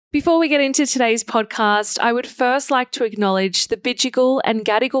Before we get into today's podcast, I would first like to acknowledge the Bidjigal and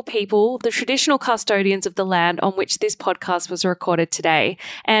Gadigal people, the traditional custodians of the land on which this podcast was recorded today,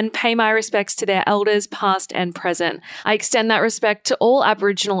 and pay my respects to their elders past and present. I extend that respect to all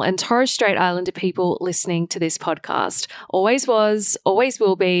Aboriginal and Torres Strait Islander people listening to this podcast. Always was, always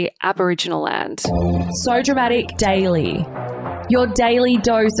will be Aboriginal land. So Dramatic Daily. Your daily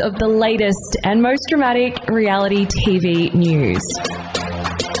dose of the latest and most dramatic reality TV news.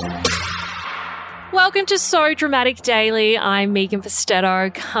 Welcome to So Dramatic Daily. I'm Megan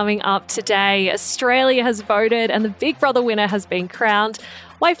Festetto. Coming up today, Australia has voted and the Big Brother winner has been crowned.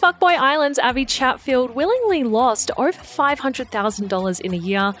 Why Fuckboy Island's Abbie Chatfield willingly lost over $500,000 in a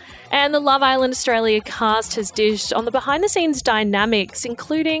year. And the Love Island Australia cast has dished on the behind-the-scenes dynamics,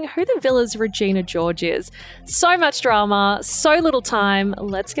 including who the villa's Regina George is. So much drama, so little time.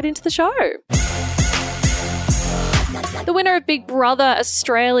 Let's get into the show. The winner of Big Brother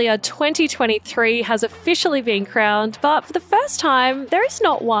Australia 2023 has officially been crowned, but for the first time, there is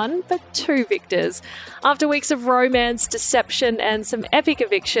not one, but two victors. After weeks of romance, deception, and some epic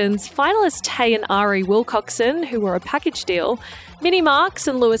evictions, finalists Tay and Ari Wilcoxon, who were a package deal, Minnie Marks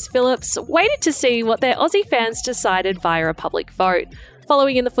and Lewis Phillips, waited to see what their Aussie fans decided via a public vote.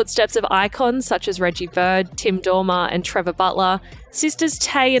 Following in the footsteps of icons such as Reggie Bird, Tim Dormer, and Trevor Butler, sisters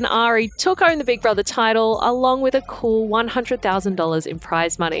Tay and Ari took home the Big Brother title along with a cool $100,000 in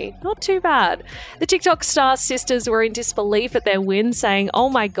prize money. Not too bad. The TikTok star sisters were in disbelief at their win, saying, "Oh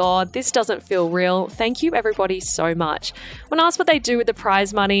my God, this doesn't feel real. Thank you everybody so much." When asked what they do with the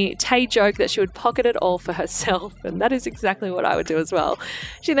prize money, Tay joked that she would pocket it all for herself, and that is exactly what I would do as well.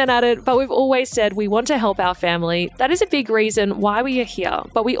 She then added, "But we've always said we want to help our family. That is a big reason why we are here,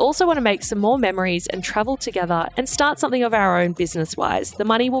 but we also want to make some more memories and travel together and start something of our own business-wise. The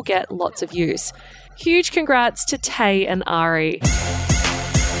money will get lots of use." Huge congrats to Tay and Ari.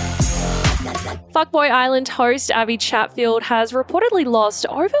 Fuckboy Island host Abbie Chatfield has reportedly lost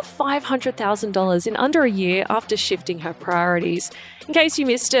over $500,000 in under a year after shifting her priorities. In case you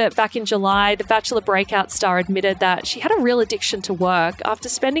missed it, back in July, the Bachelor breakout star admitted that she had a real addiction to work after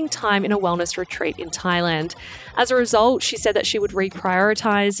spending time in a wellness retreat in Thailand. As a result, she said that she would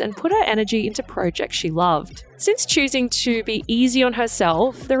reprioritize and put her energy into projects she loved. Since choosing to be easy on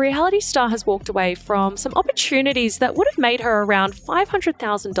herself, the reality star has walked away from some opportunities that would have made her around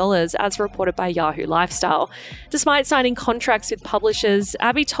 $500,000, as reported by Yahoo Lifestyle. Despite signing contracts with publishers,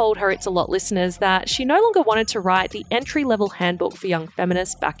 Abbie told Her It's a Lot listeners that she no longer wanted to write the entry-level handbook for young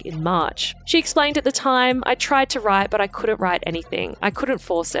feminists back in March. She explained at the time, "I tried to write, but I couldn't write anything. I couldn't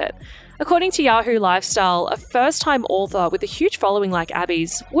force it." According to Yahoo Lifestyle, a first-time author with a huge following like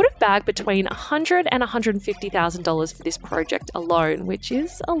Abbie's would have bagged between $100,000 and $150,000 for this project alone, which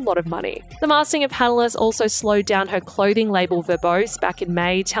is a lot of money. The Masked Singer panellist also slowed down her clothing label Verbose back in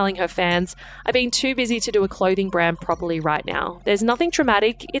May, telling her fans, "I've been too busy to do a clothing brand properly right now. There's nothing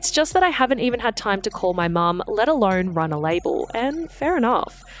dramatic, it's just that I haven't even had time to call my mum, let alone run a label." And fair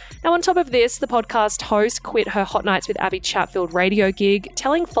enough. Now, on top of this, the podcast host quit her Hot Nights with Abbie Chatfield radio gig,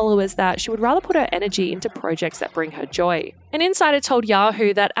 telling followers that she would rather put her energy into projects that bring her joy. An insider told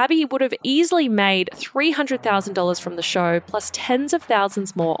Yahoo that Abbie would have easily made $300,000 from the show, plus tens of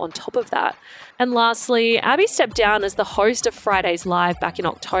thousands more on top of that. And lastly, Abbie stepped down as the host of Fridays Live back in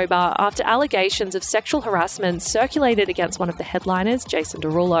October after allegations of sexual harassment circulated against one of the headliners, Jason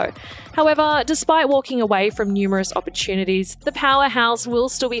Derulo. However, despite walking away from numerous opportunities, the powerhouse will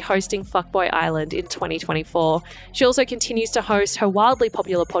still be hosting Fuckboy Island in 2024. She also continues to host her wildly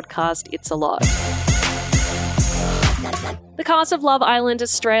popular podcast, It's a Lot. The cast of Love Island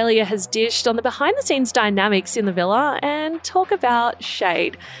Australia has dished on the behind-the-scenes dynamics in the villa and talk about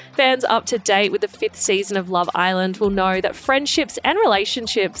shade. Fans up to date with the 5th season of Love Island will know that friendships and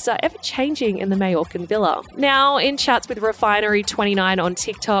relationships are ever-changing in the Majorcan villa. Now, in chats with Refinery29 on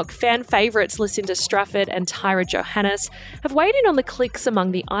TikTok, fan favourites Lucinda Strafford and Tyra Johannes have weighed in on the cliques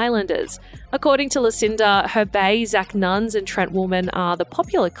among the Islanders. According to Lucinda, her bae, Zach Nuns and Trent Woolman are the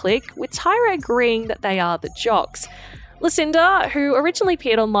popular clique, with Tyra agreeing that they are the jocks. Lucinda, who originally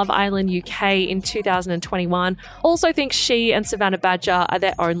appeared on Love Island UK in 2021, also thinks she and Savannah Badger are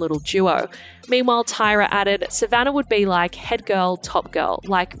their own little duo. Meanwhile, Tyra added, Savannah would be like head girl, top girl,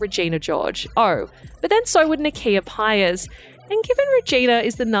 like Regina George. Oh, but then so would Nakia Pyers. And given Regina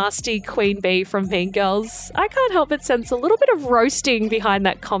is the nasty queen bee from Mean Girls, I can't help but sense a little bit of roasting behind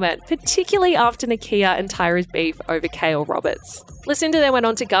that comment, particularly after Nakia and Tyra's beef over Kale Roberts. Lucinda then went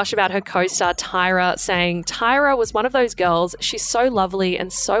on to gush about her co-star Tyra, saying, Tyra was one of those girls, she's so lovely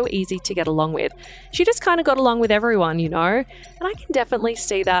and so easy to get along with. She just kind of got along with everyone, you know? And I can definitely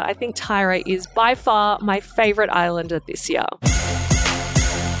see that. I think Tyra is by far my favourite Islander this year.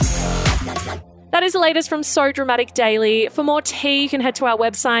 That is the latest from So Dramatic Daily. For more tea, you can head to our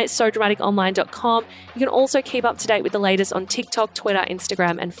website, sodramaticonline.com. You can also keep up to date with the latest on TikTok, Twitter,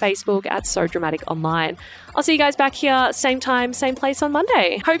 Instagram, and Facebook at So Dramatic Online. I'll see you guys back here, same time, same place on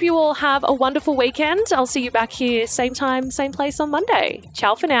Monday. Hope you all have a wonderful weekend. I'll see you back here, same time, same place on Monday.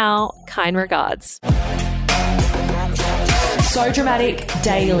 Ciao for now. Kind regards. So Dramatic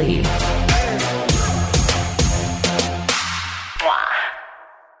Daily.